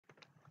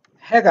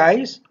Hey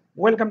guys,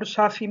 welcome to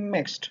Safi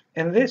Mixed.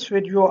 In this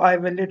video, I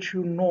will let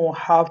you know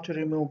how to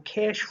remove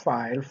cache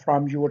file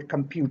from your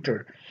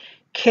computer.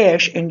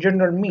 Cache in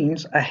general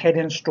means a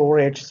hidden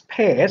storage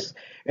space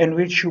in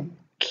which you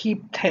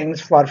keep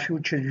things for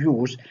future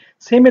use.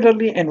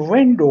 Similarly, in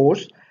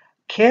Windows,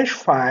 cache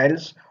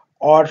files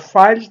are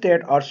files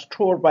that are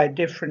stored by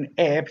different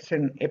apps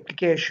and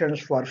applications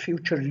for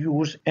future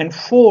use in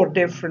four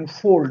different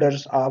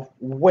folders of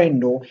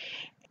window.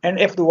 And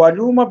if the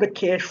volume of the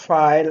cache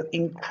file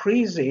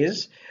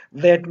increases,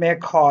 that may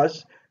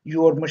cause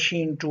your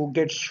machine to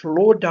get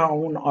slowed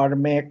down or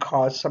may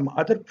cause some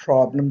other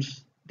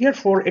problems.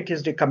 Therefore, it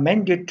is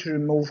recommended to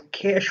remove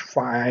cache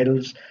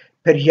files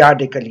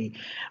periodically.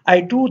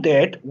 I do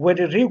that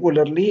very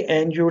regularly,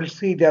 and you will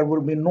see there will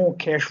be no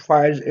cache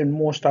files in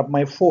most of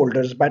my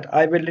folders, but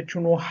I will let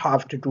you know how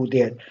to do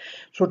that.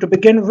 So to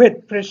begin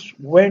with, press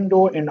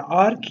Window and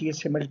R key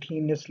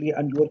simultaneously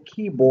on your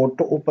keyboard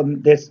to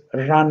open this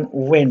Run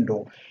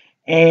window.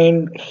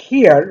 And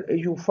here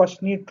you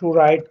first need to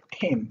write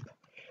temp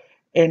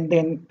and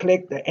then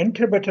click the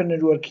enter button on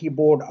your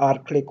keyboard or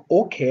click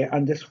OK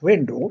on this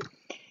window,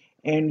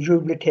 and you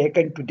will be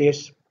taken to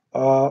this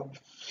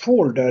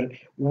folder,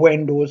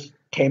 Windows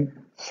temp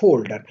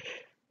folder.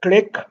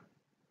 Click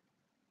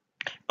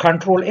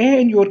Control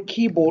A in your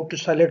keyboard to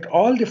select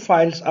all the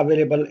files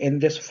available in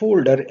this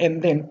folder,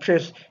 and then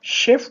press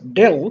Shift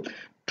Del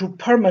to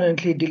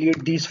permanently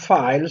delete these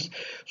files.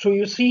 So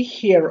you see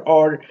here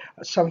are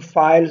some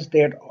files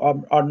that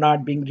are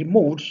not being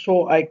removed.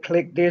 So I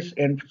click this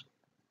and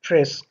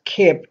press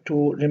Escape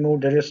to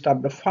remove the rest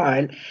of the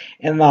file,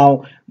 and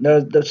now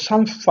the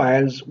some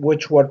files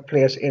which were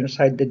placed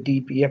inside the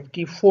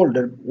dpft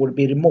folder will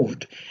be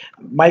removed.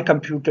 My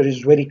computer is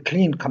very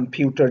clean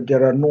computer.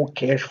 There are no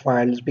cache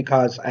files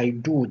because I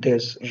do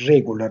this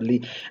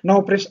regularly.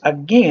 Now press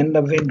again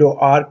the window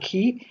R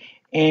key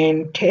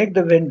and take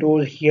the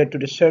windows here to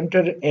the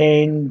center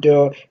and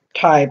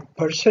type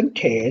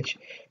percentage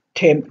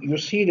temp. You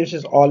see this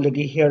is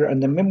already here in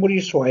the memory,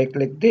 so I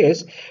click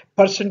this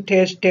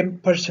percentage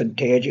temp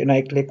percentage and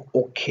I click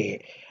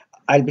OK.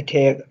 I'll be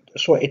take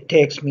so it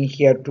takes me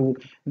here to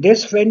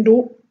this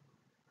window,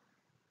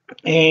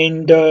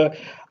 and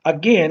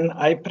again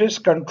I press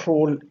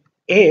Control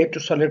A to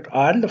select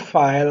all the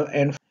file,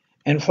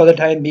 and for the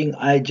time being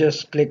I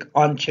just click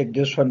uncheck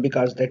this one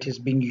because that is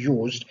being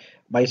used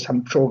by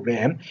some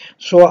program,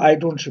 so I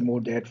don't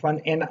remove that one,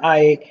 and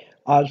I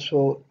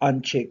also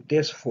uncheck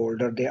this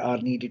folder. They are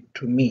needed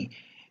to me,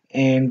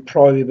 and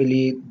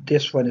probably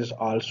this one is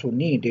also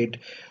needed.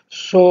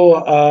 So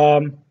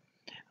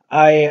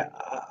I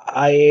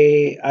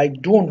I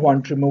don't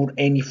want to remove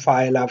any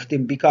file of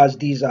them because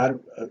these are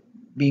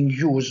being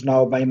used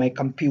now by my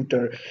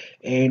computer,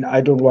 and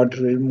I don't want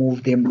to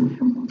remove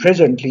them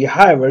presently.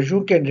 However,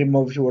 you can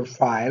remove your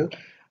file.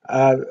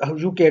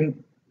 You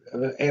can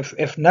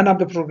if none of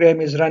the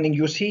program is running.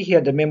 You see here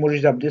the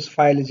memories of this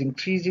file is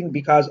increasing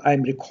because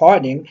I'm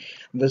recording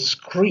the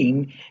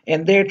screen,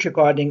 and that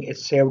recording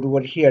is saved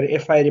over here.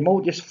 If I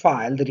remove this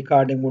file, the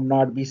recording will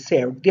not be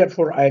saved.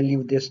 Therefore, I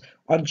leave this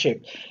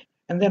unchecked.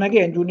 And then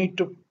again you need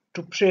to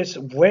press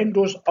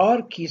Windows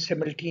R key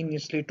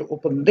simultaneously to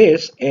open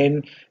this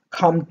and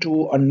come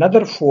to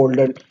another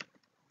folder,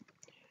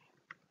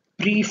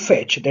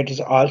 prefetch, that is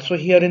also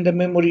here in the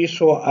memory.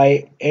 So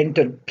I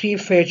enter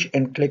prefetch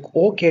and click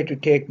OK to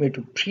take me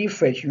to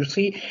prefetch. You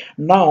see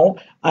now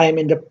I am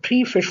in the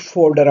prefetch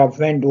folder of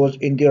Windows,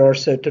 and there are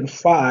certain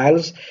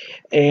files,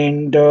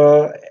 and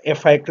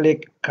if I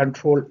click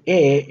Control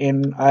A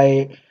and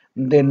I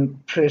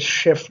then press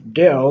Shift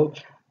Del,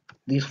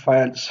 these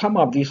files, some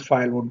of these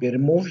files would be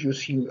removed. You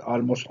see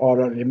almost all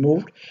are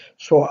removed,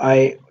 so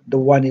the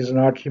one is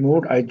not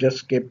removed. I just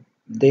skip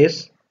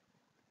this,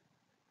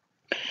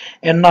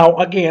 and now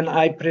again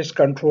I press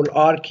Control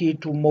R key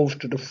to move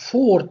to the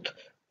fourth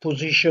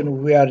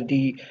position where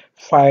the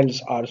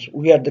files are,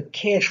 where the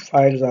cache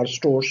files are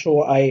stored.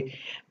 So I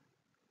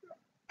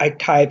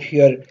type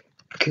here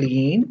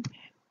clean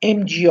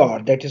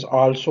mgr, that is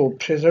also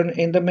present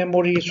in the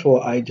memory, so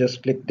I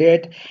just click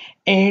that,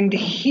 and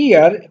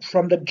here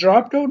from the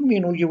drop down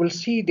menu you will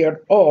see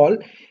that all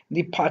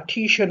the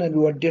partition and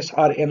your disks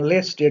are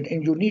enlisted,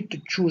 and you need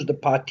to choose the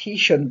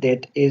partition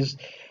that is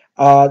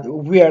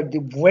where the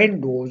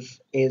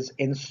Windows is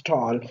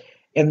installed,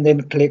 and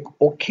then click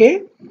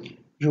OK.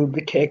 You will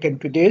be taken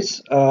to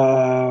this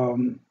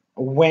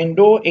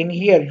window, and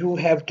here you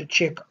have to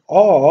check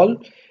all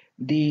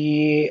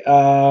the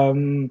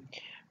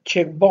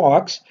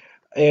checkbox,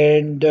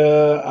 and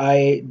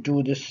I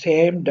do the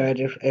same: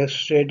 direct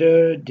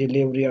extruder,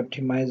 delivery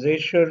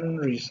optimization,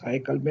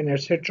 recycle bin,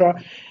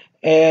 etc.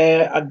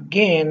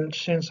 Again,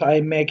 since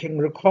I'm making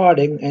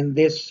recording, and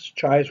this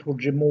choice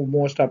would remove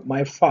most of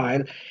my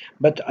file,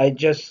 but I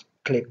just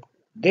click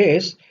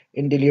this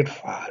and delete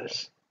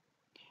files.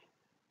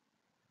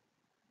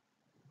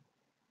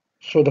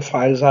 So the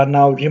files are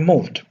now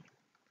removed.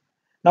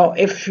 Now,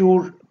 if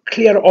you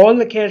clear all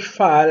the cache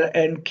file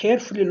and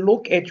carefully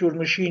look at your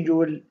machine, you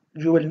will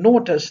you will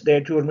notice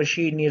that your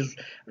machine is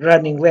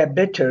running way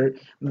better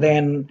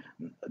than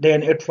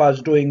it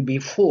was doing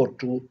before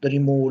to the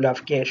removal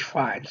of cache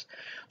files.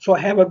 So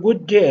have a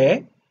good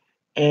day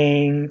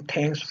and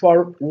thanks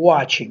for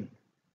watching.